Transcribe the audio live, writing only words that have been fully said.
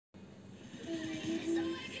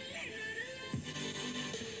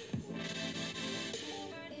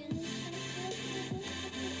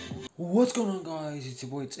What's going on, guys? It's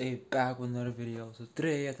your boy it's A back with another video. So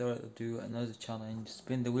today I thought I'd do another challenge,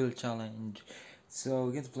 spin the wheel challenge. So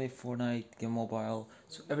we're going to play Fortnite game mobile.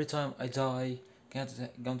 So every time I die,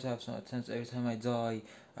 going to have some attempts. Every time I die,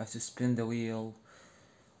 I have to spin the wheel.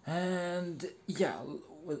 And yeah,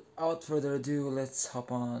 without further ado, let's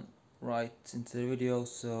hop on right into the video.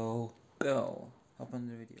 So go, hop on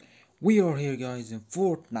the video. We are here, guys, in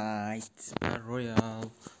Fortnite Battle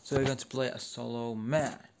Royale. So we're going to play a solo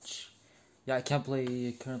match. Yeah, I can't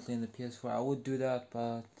play currently in the PS4. I would do that,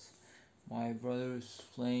 but my brother's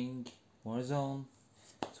playing Warzone.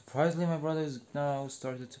 Surprisingly, my brother's now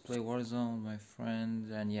started to play Warzone, my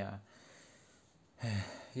friend, and yeah.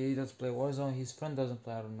 He does play Warzone, his friend doesn't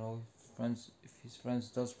play, I don't know if his friends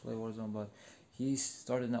does play Warzone, but he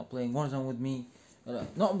started now playing Warzone with me.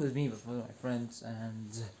 Not with me, but with my friends, and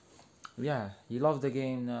yeah, he loves the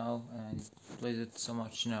game now, and he plays it so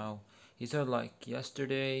much now. He started like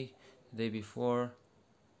yesterday, the day before,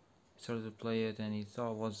 started to play it and he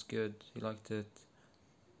thought it was good, he liked it,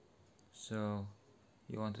 so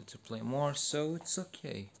he wanted to play more, so it's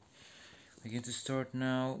okay. We're going to start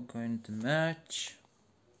now, going to match,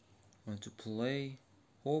 want to play,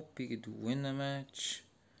 hope he could win a match,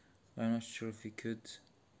 I'm not sure if he could.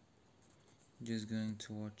 Just going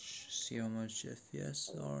to watch, see how much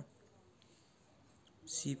FPS are.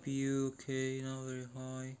 CPU, okay, not very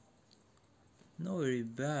high, not very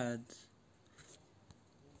bad,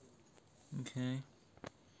 okay.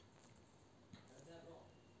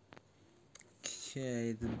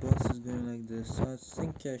 Okay, the boss is going like this. I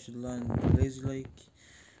think I should land Lazy Lake.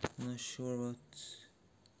 I'm not sure what.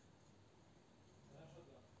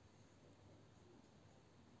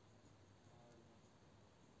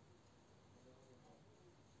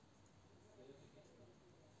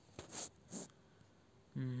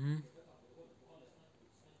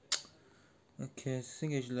 Okay, I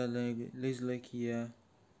think I should land Lazy Lake, yeah.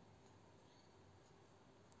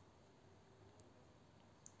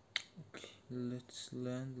 Okay, let's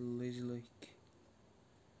land Lazy Lake.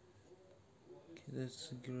 Okay,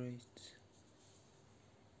 that's great.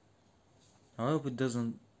 I hope it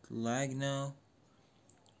doesn't lag now.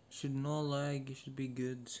 Should not lag, it should be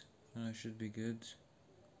good. It should be good.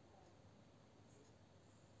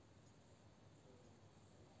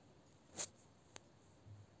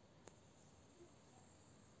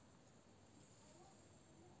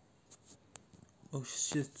 Oh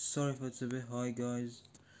shit, sorry if it's a bit high, guys.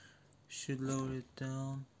 Should lower it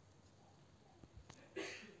down.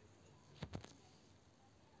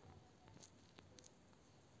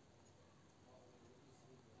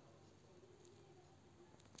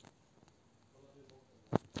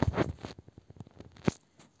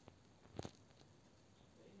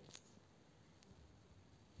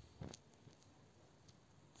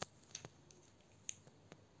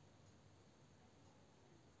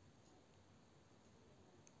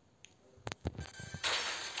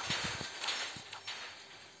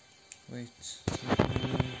 Wait. Okay,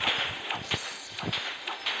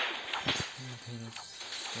 let's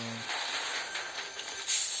start.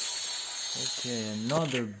 Okay,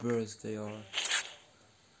 another birthday art.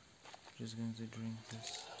 Just going to drink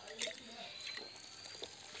this.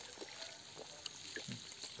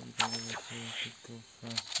 Go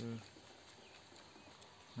faster.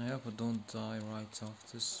 I hope I don't die right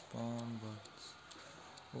off the spawn,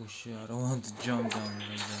 but oh shit, I don't want to jump down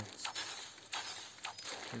like that,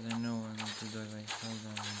 because I know I'm going to die by fall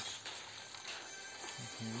damage.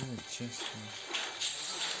 Okay, we're a chest here.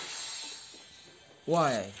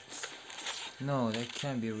 Why? No, that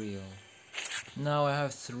can't be real. Now I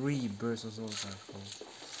have 3 bursts of soul cycle.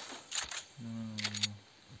 No, I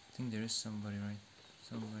think there is somebody near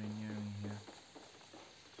me here.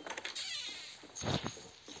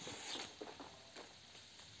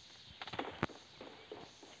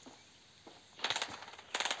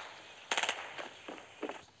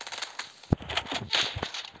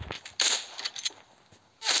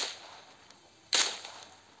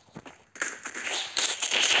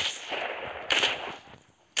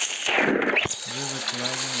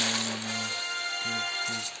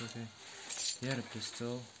 Okay. He had a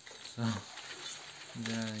pistol, so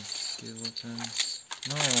then I get a weapon.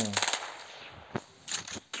 No!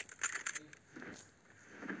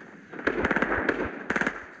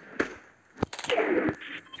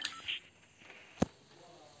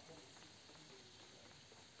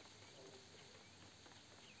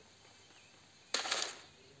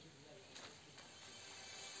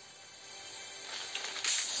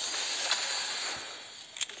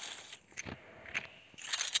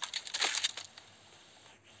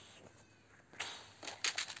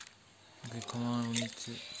 Okay, come on, we need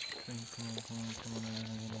to Come on, come on, come on,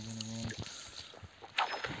 again.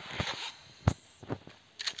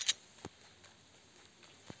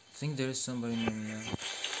 I think there is somebody near me now.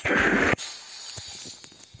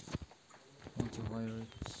 Want to hire it.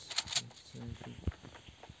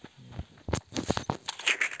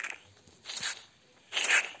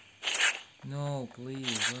 No,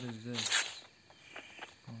 please, what is this?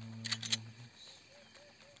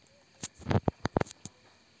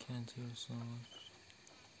 Can't hear so much.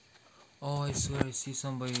 Oh, I swear I see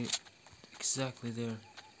somebody exactly there.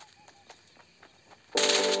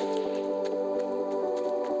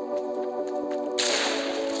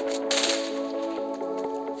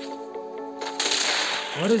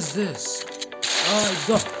 What is this? Oh,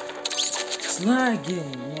 God. It's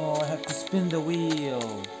lagging. No, I have to spin the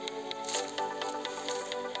wheel.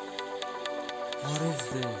 What is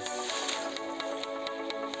this?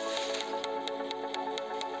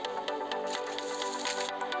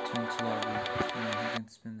 It's lagging. No, I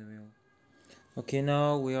can't spin the wheel. Okay,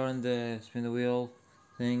 now we are in the spin the wheel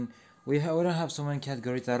thing. We don't have so many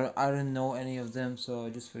categories. I don't know any of them, so I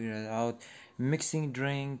just figured it out. Mixing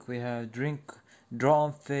drink. We have drink, draw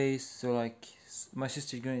on face. So like my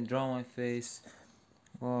sister's going to draw on my face,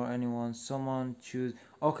 or anyone. Someone choose.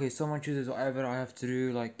 Okay, someone chooses whatever I have to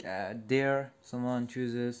do. Like dare. Someone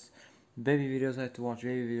chooses. Baby videos. I have to watch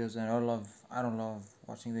baby videos, and I don't love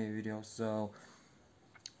watching baby videos. So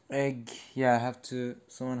egg. Yeah, I have to.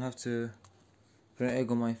 Someone have to put an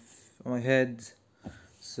egg on my head.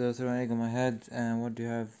 So throw an egg on my head. And what do you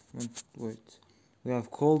have? Wait. We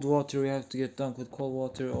have cold water. We have to get dunked with cold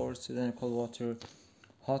water, or sit in cold water.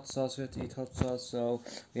 Hot sauce. We have to eat hot sauce. So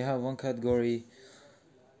we have one category.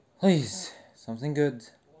 Please, something good.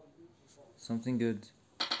 Something good.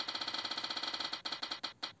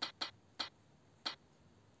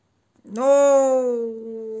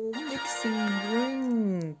 No, mixing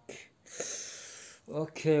drink.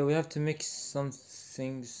 Okay, we have to mix some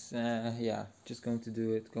things. Yeah, just going to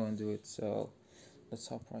do it. Go and do it. So let's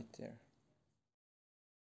hop right there.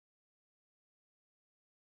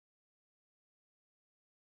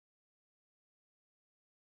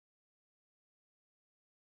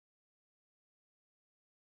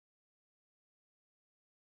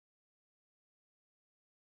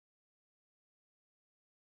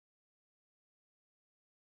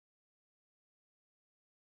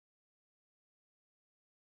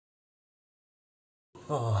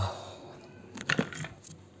 Oh,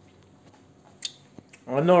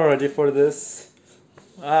 I'm not ready for this.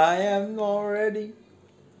 I am not ready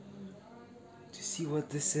to see what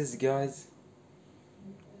this is, guys.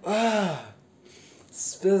 Ah,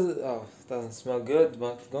 spill. Oh, doesn't smell good,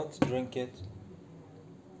 but I'm going to drink it.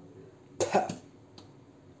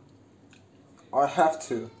 I have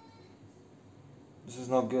to. This is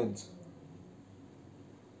not good.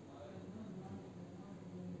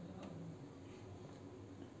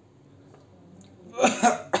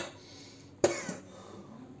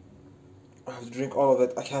 I have to drink all of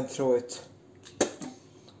it. I can't throw it.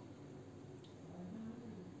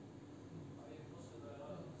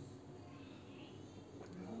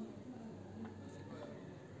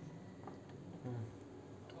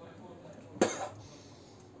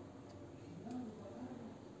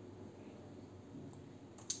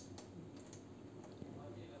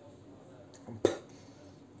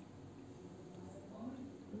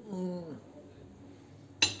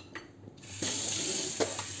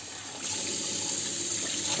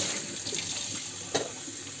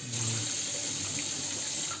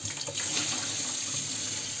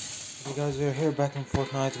 You guys, we're here back in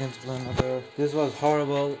Fortnite against play another. This was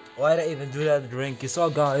horrible. Why did I even do that drink? You saw,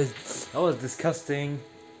 guys, that was disgusting.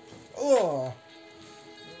 Oh,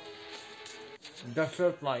 that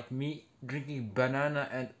felt like me drinking banana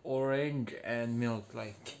and orange and milk,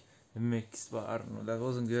 like mixed. But I don't know, that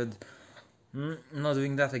wasn't good. I'm not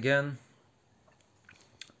doing that again.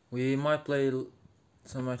 We might play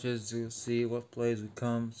some matches to see what plays we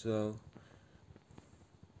come. So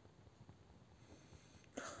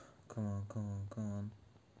come on, come on, come on.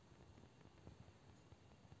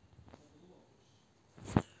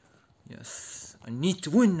 Yes, I need to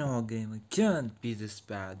win our game. I can't be this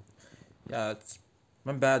bad. Yeah, it's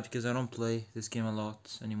not bad because I don't play this game a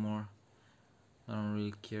lot anymore. I don't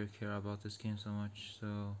really care about this game so much.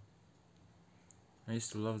 So I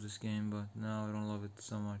used to love this game, but now I don't love it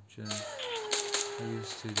so much as I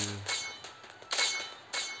used to do.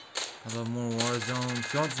 I love more Warzone.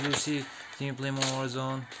 If you want to see me play more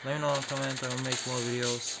Warzone, let me know in the comment. I will make more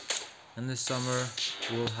videos. And this summer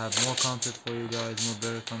we'll have more content for you guys, more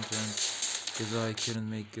better content, because I couldn't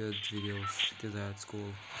make good videos because I had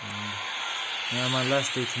school. Yeah, my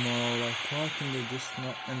last day tomorrow. Like, why can they just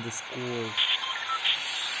not end the school?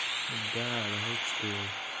 So bad, I hate school.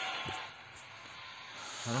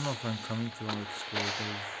 I don't know if I'm coming to school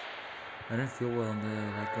because I didn't feel well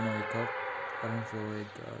when I wake up. I don't feel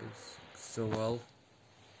so well.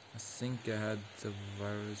 I think I had the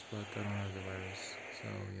virus, but I don't have the virus. So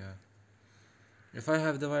yeah. If I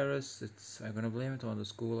have the virus, I'm gonna blame it on the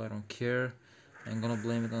school. I don't care. I'm gonna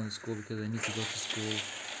blame it on the school because I need to go to school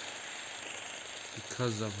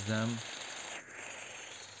because of them.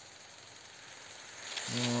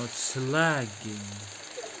 Oh, it's lagging.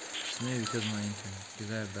 It's maybe because of my internet.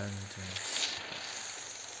 Because I have bad internet.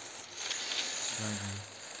 It's lagging.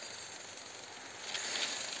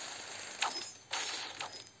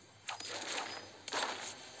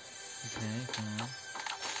 Okay, come on.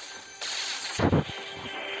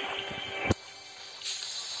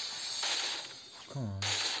 Come on.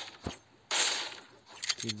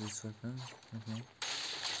 Keep this weapon. Okay.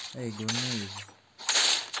 Hey, grenade.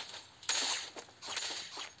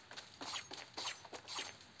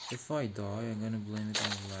 If I die, I'm gonna blame it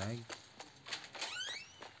on lag.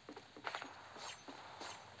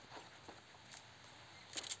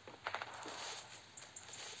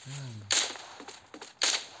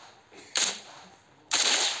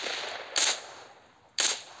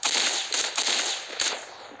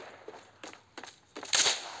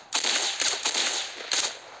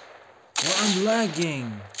 Well, I'm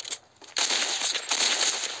lagging.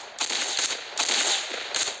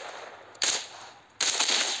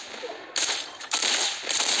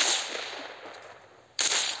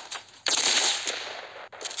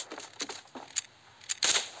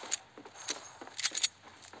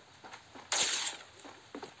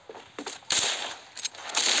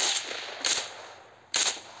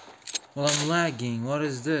 Well, I'm lagging. What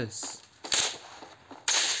is this?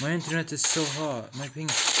 My internet is so hot. My ping.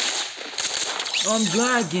 I'm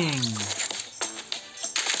lagging.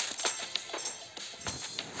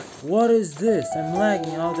 What is this? I'm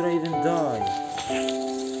lagging. How did I even die?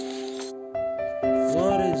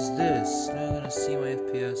 What is this? Now I'm gonna see my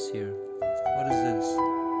FPS here. What is this?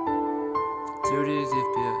 38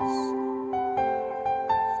 FPS.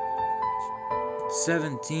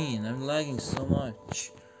 17. I'm lagging so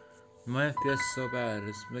much. My FPS is so bad.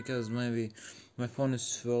 It's because maybe my phone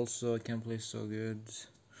is full, so I can't play so good.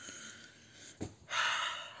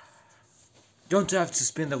 Don't have to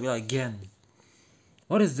spin the wheel again.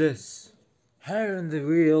 What is this? Hair in the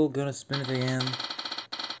wheel. Gonna spin it again.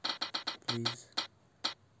 Please.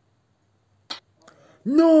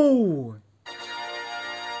 No!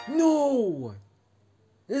 No!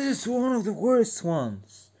 This is one of the worst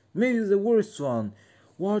ones. Maybe the worst one.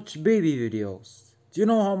 Watch baby videos. Do you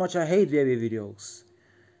know how much I hate baby videos?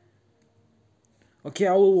 Okay,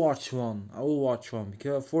 I will watch one.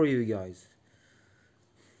 Because for you guys.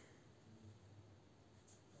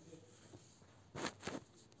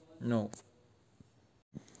 No.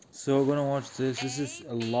 So we're gonna watch this. This is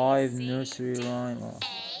a live nursery rhyme. Oh.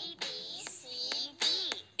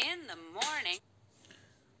 In the morning.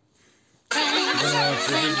 We're gonna watch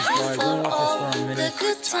this. This is live. We're gonna watch this for a minute. The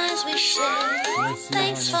good times we shared.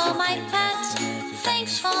 Thanks for my pet.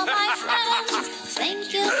 Thanks for my friends.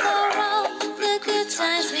 Thank you for all the good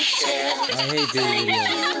times we shared. I hate baby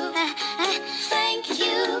videos. Thank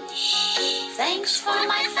you. Thanks for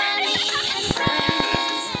my family and friends.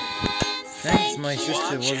 Thanks, my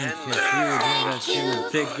sister wasn't here. She would think that she would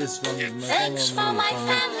take this from my Thanks for my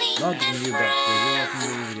family not and giving you back. You're watching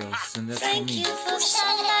baby videos, and that's for Thank me. you for She's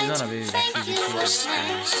sunlight. not a baby, Thank she's a you for kid.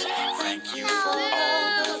 snacks. Thank you for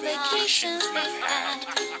all the vacations we've had.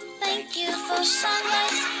 Thank you for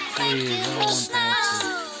sunlight. Thank Please, you I don't for want snacks.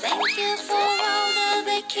 Thank you for all the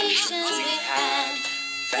vacations we've had.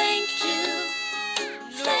 Thank you.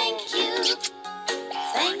 Thank you.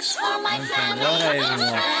 Thanks for my Okay, family what I even and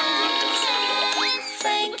want. friends.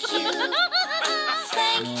 Thank you.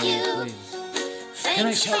 Thank No, you. please.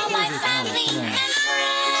 Thanks for my calculate it? No, family come on. and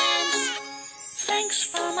friends. Thanks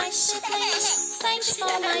for my siblings. Thanks for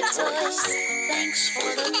my toys. Thanks for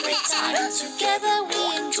the great time together we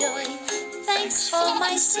enjoy. Thanks for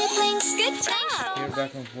my siblings. Good job. Here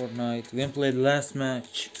back on Fortnite. We're gonna play the last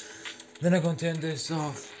match. Then I'm gonna turn this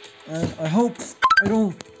off. And I hope I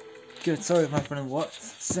don't get sorry if my friend what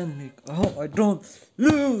send me. I hope I don't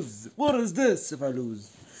lose. What is this if I lose?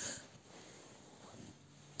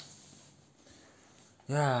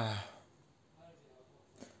 Yeah.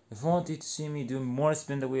 If you wanted to see me do more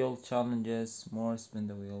spin the wheel challenges, more spin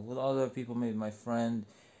the wheel with other people, maybe my friend,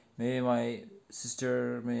 maybe my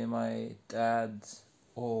sister, maybe my dad.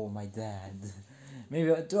 Oh, my dad.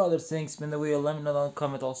 Maybe I do other things, spin the wheel. Let me know down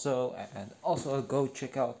comment also, and also go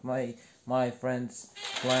check out my my friends'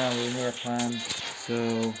 clan. We made a clan, so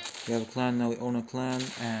we have a clan now. We own a clan,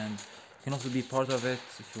 and you can also be part of it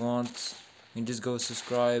if you want. You can just go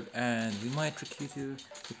subscribe, and we might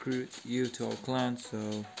recruit you to our clan. So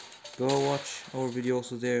go watch our video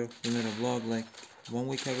also there. We made a vlog like 1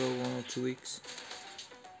 week ago, 1 or 2 weeks.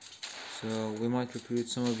 So we might recruit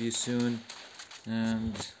some of you soon,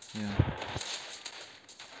 and yeah.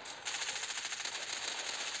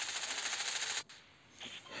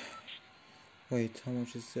 Wait, how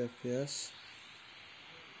much is the FPS?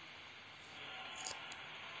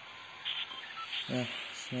 Yeah,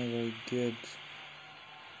 it's not very good.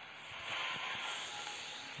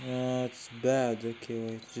 It's bad. Okay,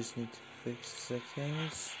 wait, just need to fix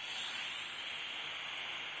settings.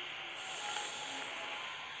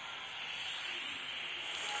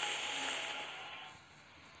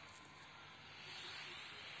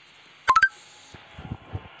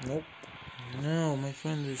 Nope. No, my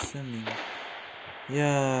friend is sending.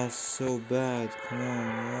 Yeah, so bad. Come on,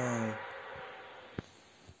 why?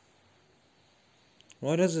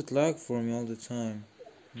 Why does it lag for me all the time?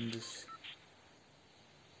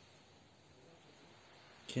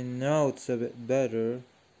 Okay, now it's a bit better,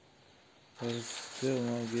 but it's still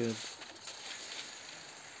not good.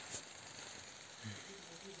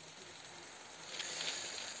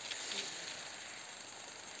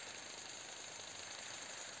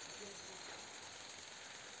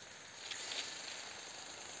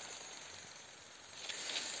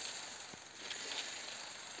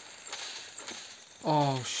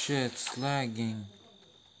 Oh shit, it's lagging.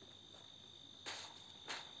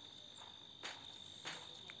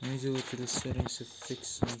 I need to go to the settings to fix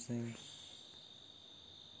something.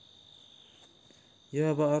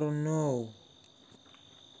 Yeah, but I don't know.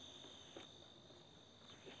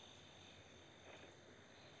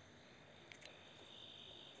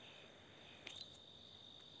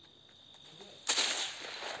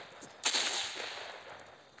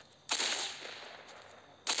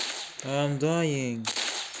 I'm dying.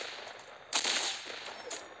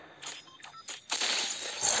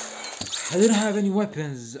 I didn't have any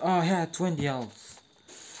weapons. Oh, I had 20 health.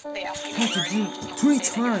 They ask you I had to do to 3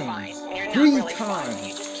 say that you're fine. times. When you're not 3 really fine, you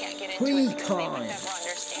times. just can't get into 3 it because they would times. never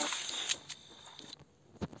understand.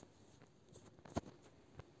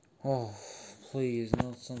 Oh, please,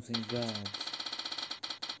 not something bad.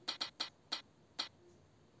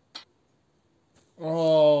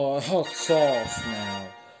 Oh, hot sauce now.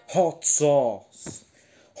 Hot sauce.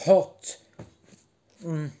 Hot.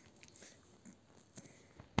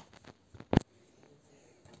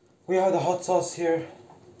 We have the hot sauce here.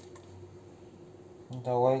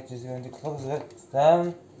 The weight is going to close it.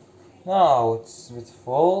 Then, now it's a bit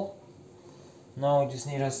full. Now we just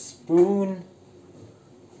need a spoon.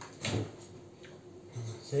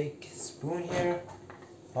 Take a spoon here.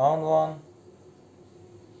 Found one.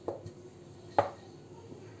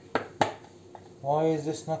 Why is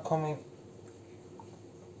this not coming?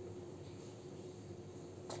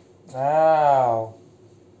 Ow.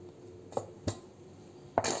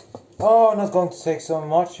 Oh, not going to take so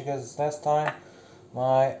much because last time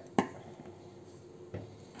my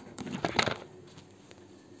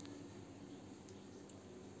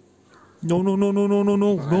no.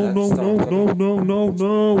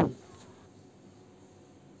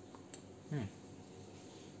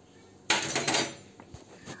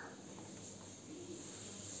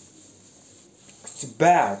 It's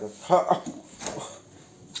bad. It's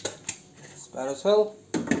bad as hell.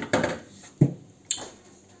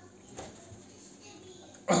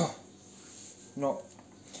 No.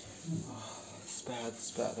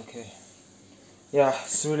 It's bad, okay. Yeah,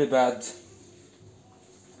 it's really bad.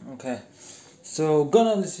 Okay. So,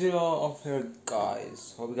 gonna end this video off here,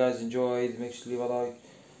 guys. Hope you guys enjoyed. Make sure to leave a like,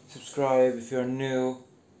 subscribe if you're new.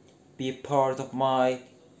 Be a part of my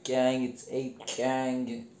gang. It's AB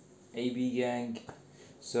gang.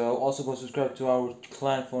 So, also go subscribe to our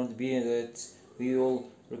clan for to be in it. We will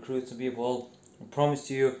recruit some people. I promise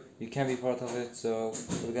you can be part of it. So,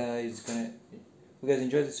 you guys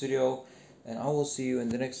enjoyed this video, and I will see you in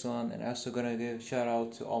the next one. And also gonna give a shout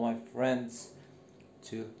out to all my friends,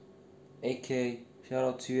 to AK, shout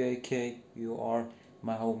out to you, AK, you are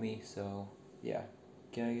my homie. So yeah,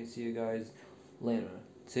 can I see you guys later.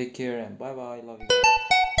 Take care and bye bye, love you guys.